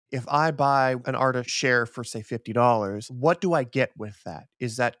If I buy an artist share for, say, $50, what do I get with that?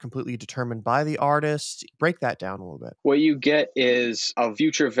 Is that completely determined by the artist? Break that down a little bit. What you get is a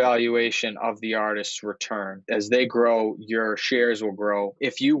future valuation of the artist's return. As they grow, your shares will grow.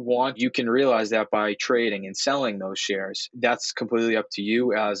 If you want, you can realize that by trading and selling those shares. That's completely up to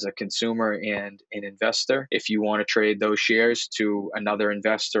you as a consumer and an investor. If you want to trade those shares to another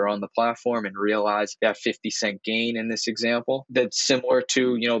investor on the platform and realize that 50-cent gain in this example, that's similar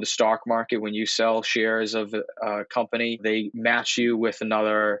to, the stock market. When you sell shares of a company, they match you with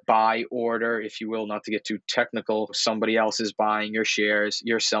another buy order, if you will, not to get too technical. Somebody else is buying your shares,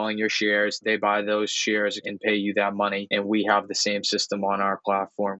 you're selling your shares, they buy those shares and pay you that money. And we have the same system on our platform.